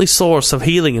our only source of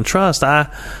healing and trust.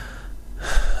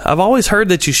 I've always heard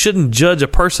that you shouldn't judge a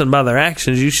person by their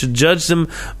actions. You should judge them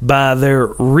by their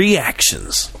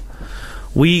reactions.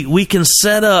 We can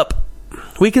set up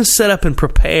and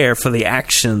prepare for the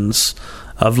actions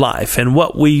of life and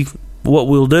what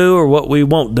we'll do or what we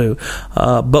won't do.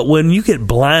 But when you get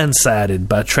blindsided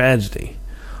by tragedy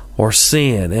or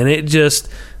sin, and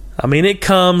it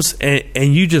comes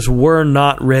and you just were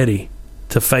not ready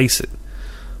to face it.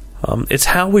 It's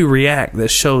how we react that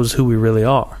shows who we really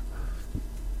are.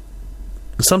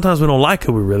 Sometimes we don't like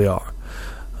who we really are.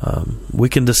 We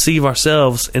can deceive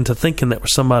ourselves into thinking that we're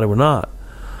somebody we're not.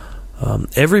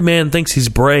 Every man thinks he's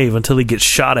brave until he gets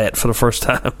shot at for the first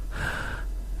time.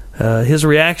 His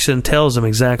reaction tells him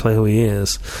exactly who he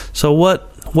is. So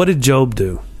what did Job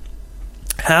do?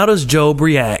 How does Job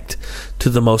react to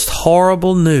the most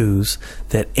horrible news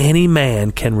that any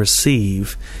man can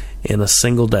receive in a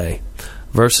single day?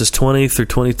 Verses 20 through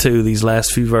 22, these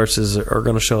last few verses are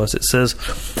going to show us. It says,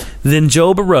 "Then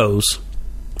Job arose,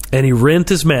 and he rent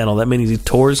his mantle," that means he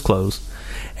tore his clothes,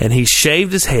 "and he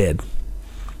shaved his head,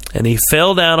 and he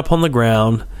fell down upon the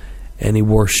ground, and he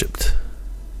worshipped."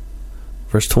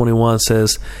 Verse 21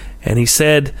 says, "And he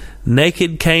said,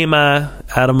 Naked came I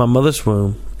out of my mother's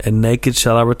womb, and naked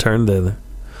shall I return thither.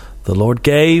 The Lord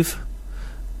gave,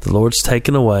 the Lord's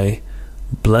taken away.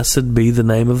 Blessed be the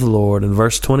name of the Lord." In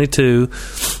verse 22,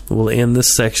 we'll end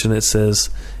this section. It says,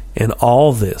 "In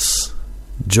all this,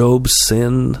 Job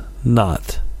sinned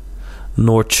not,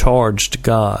 nor charged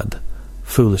God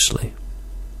foolishly.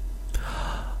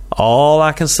 All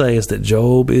I can say is that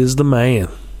Job is the man.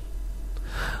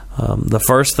 The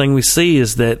first thing we see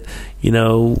is that,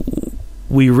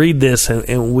 we read this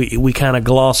and we kind of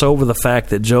gloss over the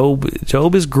fact that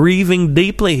Job is grieving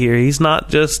deeply here. He's not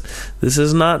just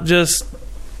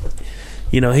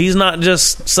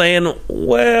saying,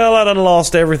 well, I done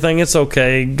lost everything, it's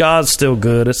okay, God's still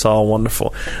good, it's all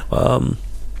wonderful.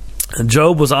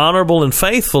 Job was honorable and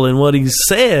faithful in what he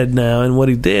said now and what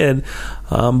he did,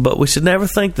 but we should never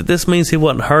think that this means he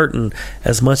wasn't hurting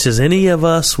as much as any of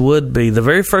us would be. The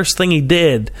very first thing he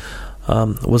did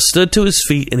was stood to his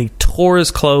feet, and he tore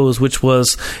his clothes, which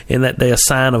was in that day a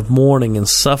sign of mourning and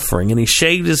suffering, and he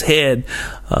shaved his head,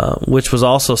 which was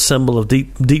also a symbol of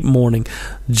deep mourning.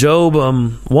 Job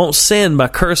won't sin by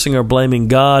cursing or blaming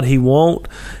God. He won't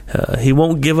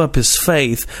give up his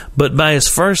faith, but by his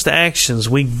first actions,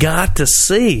 we got to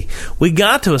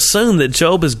assume that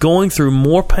Job is going through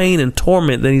more pain and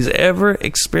torment than he's ever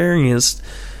experienced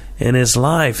in his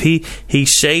life. He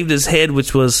shaved his head,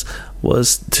 which was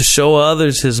to show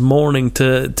others his mourning,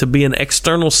 to be an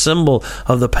external symbol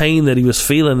of the pain that he was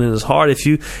feeling in his heart. If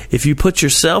you put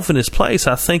yourself in his place,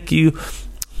 I think you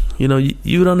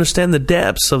would understand the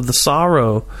depths of the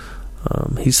sorrow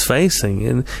he's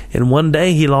facing. And one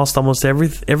day he lost almost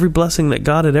every blessing that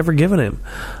God had ever given him.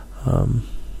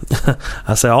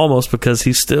 I say almost because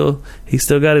he still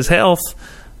got his health,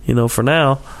 for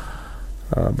now.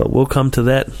 But we'll come to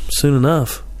that soon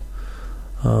enough.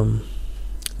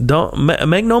 Don't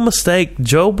make no mistake,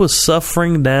 Job was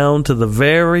suffering down to the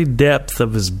very depth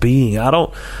of his being. I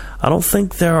don't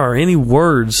think there are any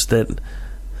words that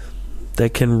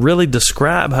can really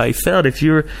describe how he felt. If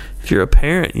you're a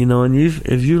parent, and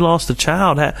if you lost a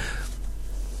child, I've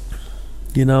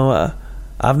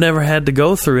never had to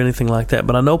go through anything like that,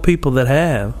 but I know people that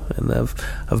have, and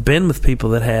I've been with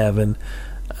people that have, and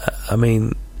I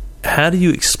mean, how do you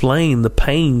explain the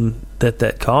pain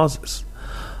that causes?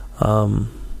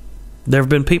 There have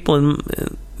been people in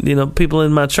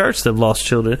my church that have lost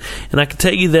children, and I can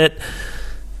tell you that,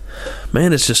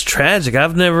 man, it's just tragic.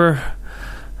 I've never,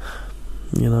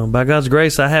 by God's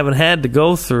grace, I haven't had to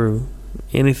go through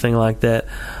anything like that.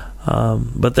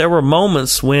 But there were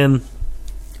moments when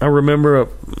I remember a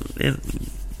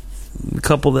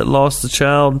couple that lost a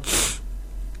child,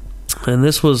 and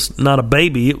this was not a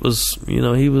baby. It was,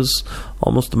 he was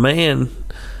almost a man.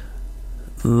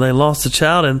 They lost a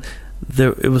child, and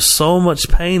it was so much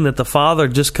pain that the father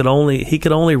could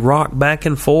only rock back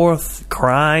and forth,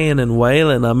 crying and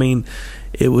wailing. I mean,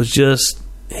 it was just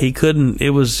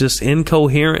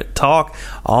incoherent talk.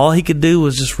 All he could do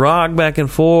was just rock back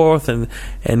and forth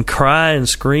and cry and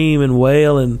scream and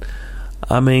wail. And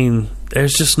I mean,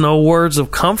 there's just no words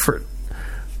of comfort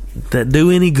that do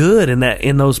any good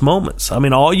in those moments. I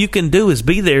mean, all you can do is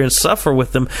be there and suffer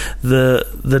with them.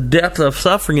 The depth of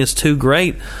suffering is too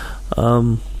great.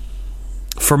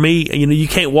 For me, you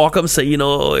can't walk up and say,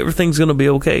 everything's going to be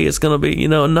okay. It's going to be,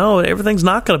 no, everything's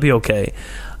not going to be okay.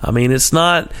 I mean, it's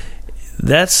not.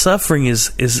 That suffering it's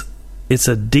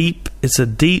a deep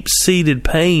seated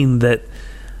pain that,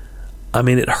 I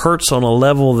mean, it hurts on a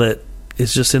level that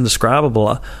is just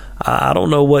indescribable. I don't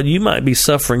know what you might be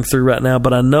suffering through right now,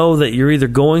 but I know that you're either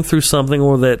going through something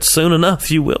or that soon enough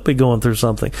you will be going through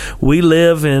something. We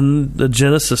live in the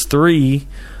Genesis 3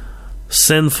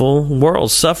 sinful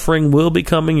world. Suffering will be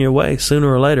coming your way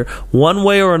sooner or later. One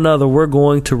way or another, we're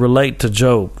going to relate to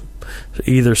Job,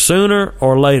 either sooner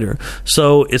or later.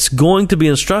 So it's going to be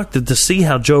instructive to see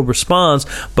how Job responds,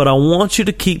 but I want you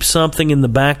to keep something in the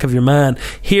back of your mind.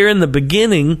 Here in the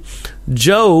beginning,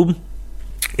 Job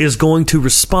is going to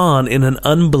respond in an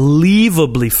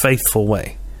unbelievably faithful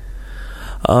way.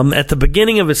 At the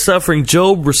beginning of his suffering,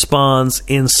 Job responds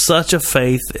in such a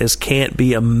faith as can't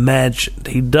be imagined.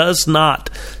 He does not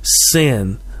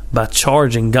sin by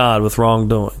charging God with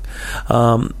wrongdoing.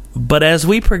 But as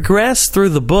we progress through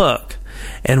the book,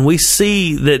 and we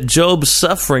see that Job's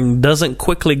suffering doesn't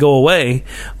quickly go away,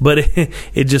 but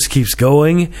it just keeps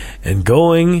going and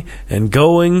going and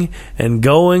going and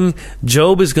going,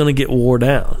 Job is going to get wore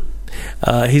down.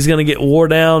 He's going to get wore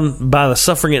down by the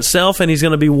suffering itself, and he's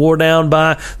going to be wore down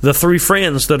by the three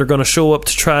friends that are going to show up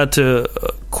to try to,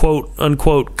 quote,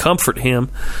 unquote, comfort him.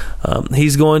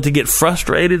 He's going to get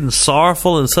frustrated and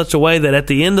sorrowful in such a way that at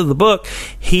the end of the book,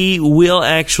 he will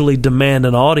actually demand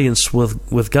an audience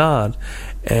with God.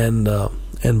 And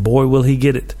boy, will he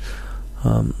get it.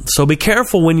 So be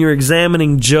careful when you're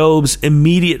examining Job's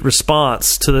immediate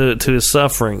response to his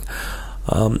suffering.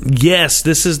 Yes,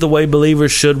 this is the way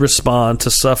believers should respond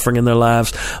to suffering in their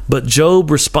lives. But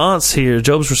Job's response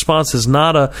is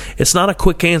not a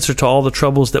quick answer to all the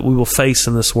troubles that we will face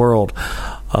in this world.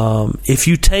 If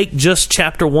you take just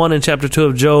chapter 1 and chapter 2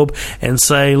 of Job and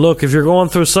say, look, if you're going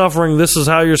through suffering, this is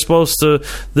how you're supposed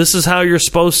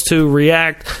to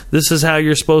react, this is how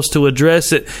you're supposed to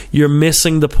address it, you're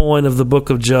missing the point of the book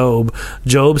of Job.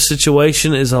 Job's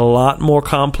situation is a lot more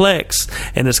complex,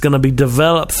 and it's going to be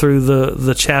developed through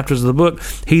the chapters of the book.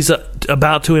 He's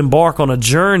about to embark on a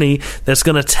journey that's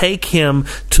going to take him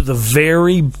to the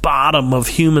very bottom of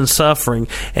human suffering,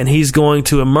 and he's going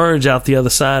to emerge out the other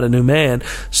side a new man.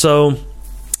 So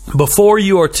before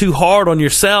you are too hard on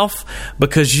yourself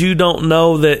because you don't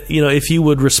know that, if you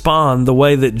would respond the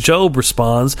way that Job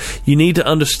responds, you need to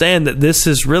understand that this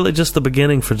is really just the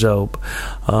beginning for Job.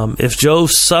 If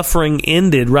Job's suffering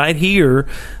ended right here,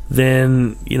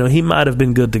 then, he might have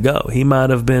been good to go. He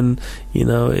might have been,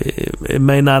 it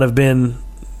may not have been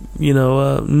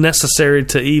necessary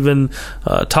to even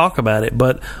talk about it.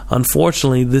 But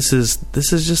unfortunately, this is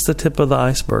just the tip of the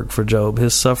iceberg for Job.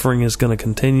 His suffering is going to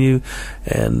continue,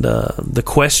 and the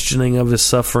questioning of his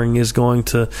suffering is going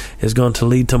to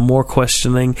lead to more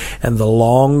questioning. And the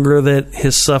longer that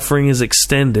his suffering is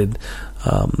extended,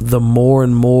 the more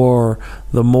and more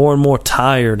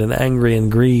tired and angry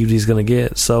and grieved he's going to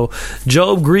get. So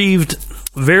Job grieved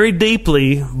very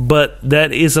deeply, but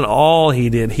that isn't all he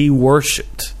did. He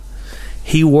worshiped.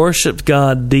 He worshiped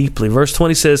God deeply. Verse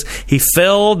 20 says, he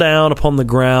fell down upon the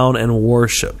ground and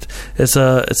worshiped. It's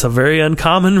a very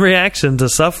uncommon reaction to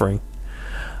suffering.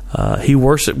 He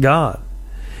worshiped God.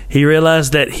 He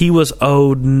realized that he was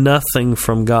owed nothing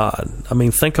from God. I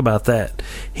mean, think about that.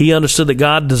 He understood that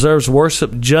God deserves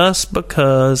worship just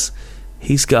because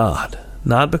he's God,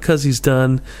 not because he's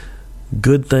done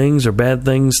good things or bad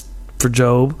things for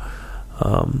Job.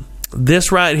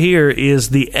 This right here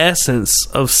is the essence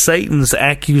of Satan's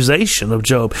accusation of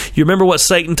Job. You remember what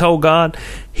Satan told God?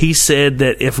 He said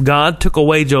that if God took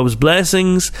away Job's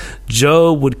blessings,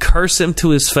 Job would curse him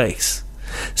to his face.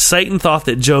 Satan thought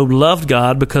that Job loved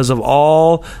God because of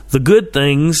all the good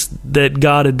things that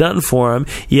God had done for him.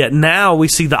 Yet now we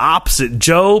see the opposite.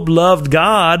 Job loved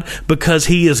God because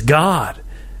he is God.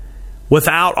 When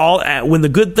the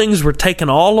good things were taken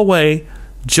all away,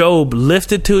 Job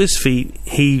lifted to his feet.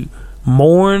 He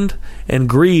mourned and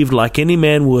grieved like any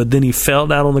man would. Then he fell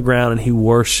down on the ground and he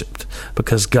worshiped,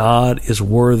 because God is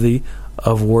worthy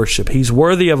of worship. He's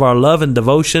worthy of our love and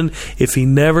devotion if he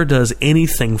never does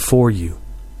anything for you.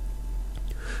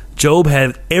 Job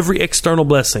had every external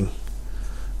blessing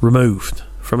removed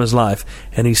from his life,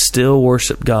 and he still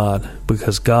worshiped God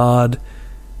because God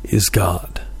is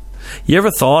God. You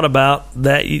ever thought about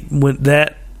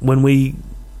that when we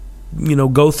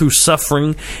go through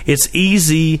suffering? It's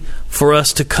easy for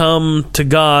us to come to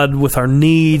God with our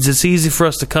needs. It's easy for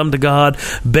us to come to God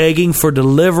begging for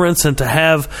deliverance and to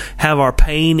have our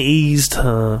pain eased.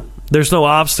 There's no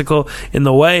obstacle in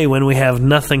the way when we have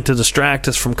nothing to distract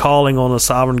us from calling on a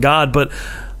sovereign God. But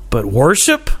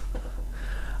worship?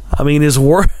 I mean, is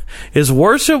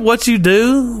worship what you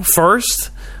do first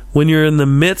when you're in the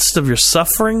midst of your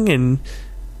suffering and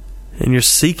you're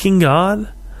seeking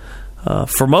God?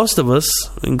 For most of us,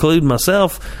 including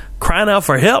myself, crying out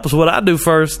for help is what I do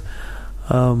first,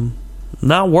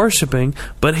 not worshiping.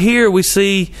 But here we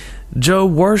see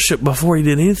Job worship before he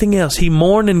did anything else. He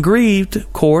mourned and grieved,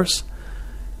 of course,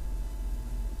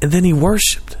 and then he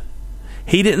worshiped.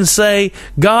 He didn't say,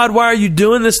 God, why are you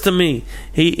doing this to me?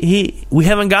 We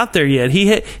haven't got there yet.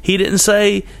 He didn't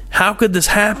say, how could this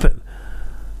happen?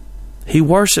 He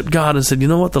worshiped God and said, you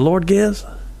know what the Lord gives?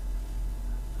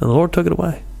 And the Lord took it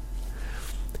away.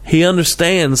 He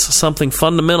understands something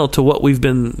fundamental to what we've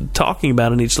been talking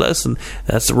about in each lesson.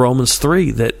 That's Romans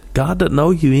 3, that God doesn't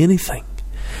owe you anything.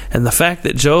 And the fact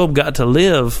that Job got to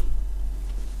live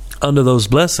under those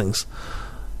blessings,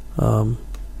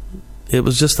 it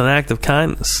was just an act of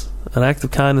kindness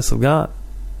of God.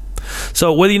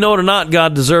 So whether you know it or not,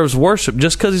 God deserves worship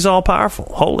just because he's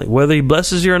all-powerful, holy. Whether he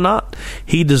blesses you or not,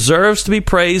 he deserves to be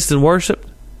praised and worshiped.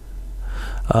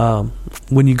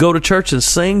 When you go to church and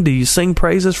sing, do you sing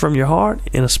praises from your heart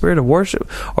in a spirit of worship?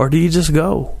 Or do you just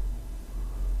go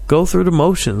through the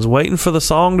motions, waiting for the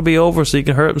song to be over so you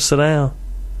can hurry up and sit down?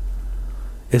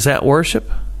 Is that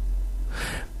worship?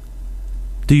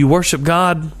 Do you worship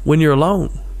God when you're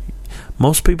alone?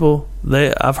 Most people,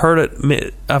 I've heard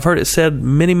it said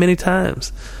many, many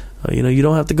times. You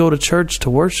don't have to go to church to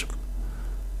worship.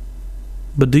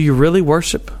 But do you really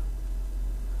worship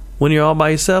when you're all by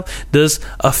yourself? Does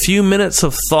a few minutes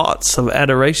of thoughts of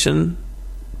adoration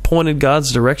pointed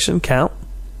God's direction count?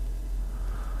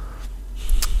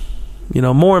 You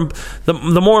know,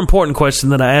 the more important question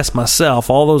that I ask myself,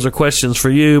 all those are questions for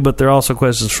you, but they're also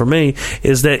questions for me,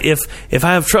 is that if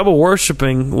I have trouble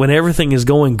worshiping when everything is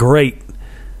going great,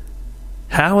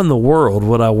 how in the world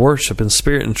would I worship in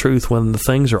spirit and truth when the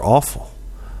things are awful,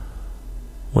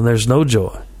 when there's no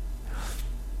joy?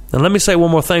 And let me say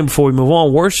one more thing before we move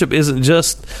on. Worship isn't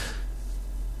just,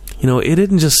 it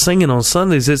isn't just singing on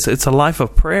Sundays. It's a life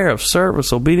of prayer, of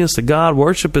service, obedience to God.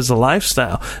 Worship is a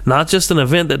lifestyle, not just an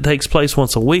event that takes place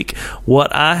once a week.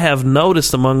 What I have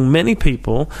noticed among many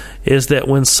people is that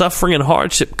when suffering and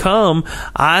hardship come,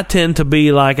 I tend to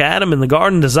be like Adam in the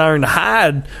garden, desiring to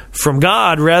hide from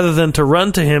God rather than to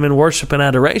run to Him in worship and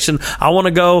adoration. I want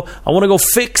to go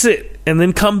fix it and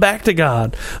then come back to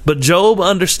God. But Job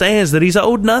understands that he's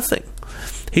owed nothing.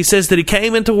 He says that he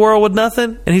came into the world with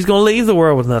nothing, and he's going to leave the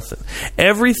world with nothing.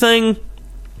 Everything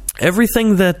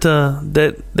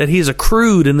that he's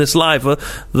accrued in this life,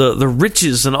 the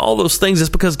riches and all those things, is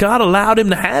because God allowed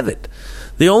him to have it.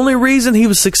 The only reason he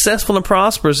was successful and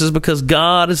prosperous is because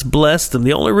God has blessed him.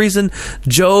 The only reason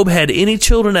Job had any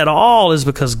children at all is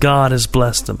because God has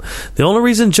blessed him. The only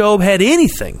reason Job had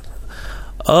anything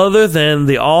other than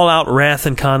the all-out wrath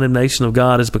and condemnation of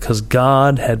God is because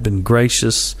God had been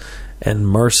gracious and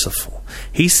merciful.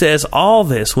 He says all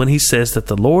this when he says that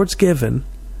the Lord's given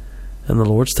and the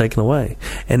Lord's taken away.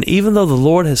 And even though the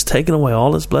Lord has taken away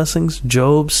all his blessings,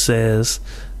 Job says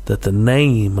that the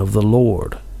name of the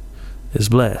Lord is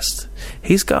blessed.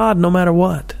 He's God no matter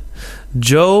what.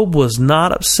 Job was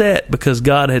not upset because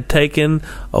God had taken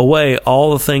away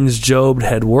all the things Job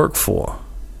had worked for.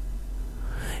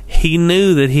 He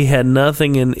knew that he had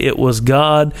nothing, and it was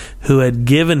God who had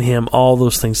given him all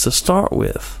those things to start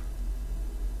with.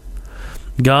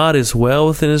 God is well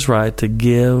within his right to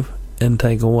give and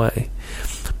take away.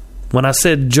 When I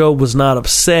said Job was not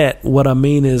upset, what I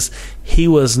mean is he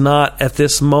was not, at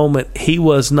this moment, he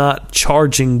was not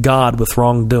charging God with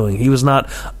wrongdoing. He was not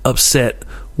upset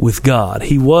with God.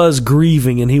 He was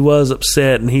grieving, and he was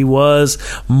upset, and he was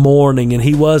mourning, and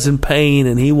he was in pain,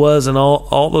 and he was in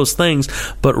all those things.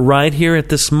 But right here at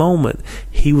this moment,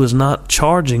 he was not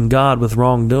charging God with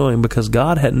wrongdoing because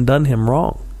God hadn't done him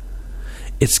wrong.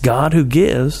 It's God who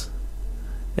gives,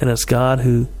 and it's God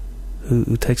who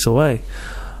takes away.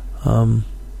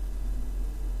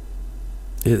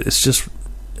 It's just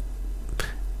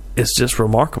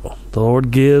remarkable. The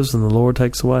Lord gives, and the Lord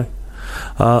takes away.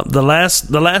 The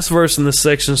last verse in this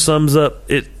section sums up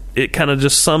it. It kind of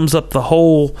just sums up the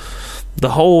whole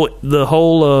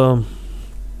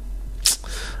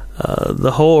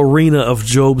arena of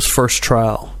Job's first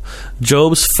trial.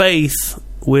 Job's faith,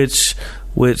 which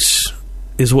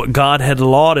is what God had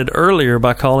lauded earlier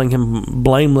by calling him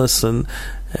blameless and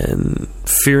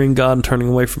fearing God and turning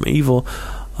away from evil,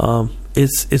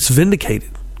 it's vindicated.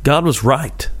 God was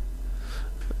right.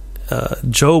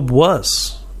 Job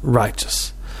was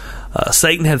righteous.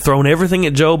 Satan had thrown everything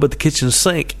at Job at the kitchen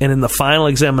sink, and in the final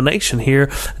examination here,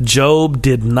 Job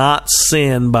did not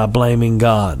sin by blaming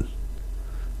God.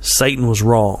 Satan was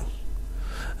wrong.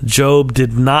 Job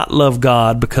did not love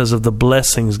God because of the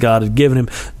blessings God had given him.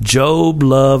 Job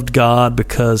loved God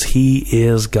because he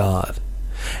is God.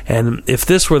 And if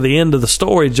this were the end of the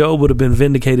story, Job would have been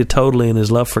vindicated totally in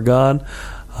his love for God.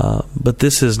 But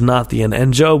this is not the end.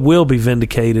 And Job will be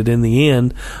vindicated in the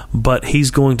end, but he's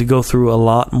going to go through a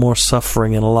lot more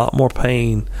suffering and a lot more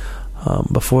pain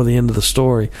before the end of the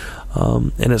story.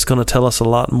 And it's going to tell us a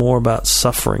lot more about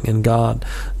suffering and God.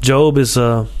 Job is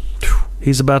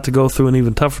he's about to go through an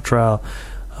even tougher trial.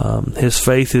 His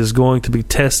faith is going to be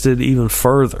tested even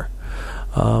further.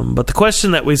 But the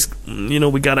question that we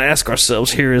got to ask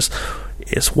ourselves here is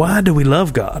why do we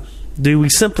love God? Do we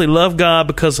simply love God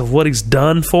because of what He's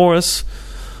done for us?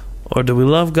 Or do we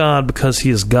love God because He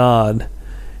is God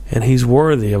and He's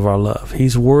worthy of our love?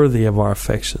 He's worthy of our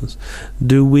affections.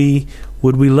 Would we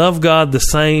love God the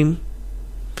same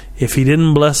if He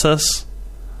didn't bless us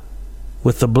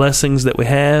with the blessings that we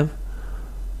have?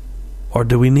 Or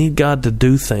do we need God to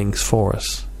do things for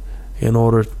us in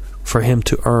order for Him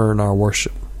to earn our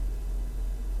worship?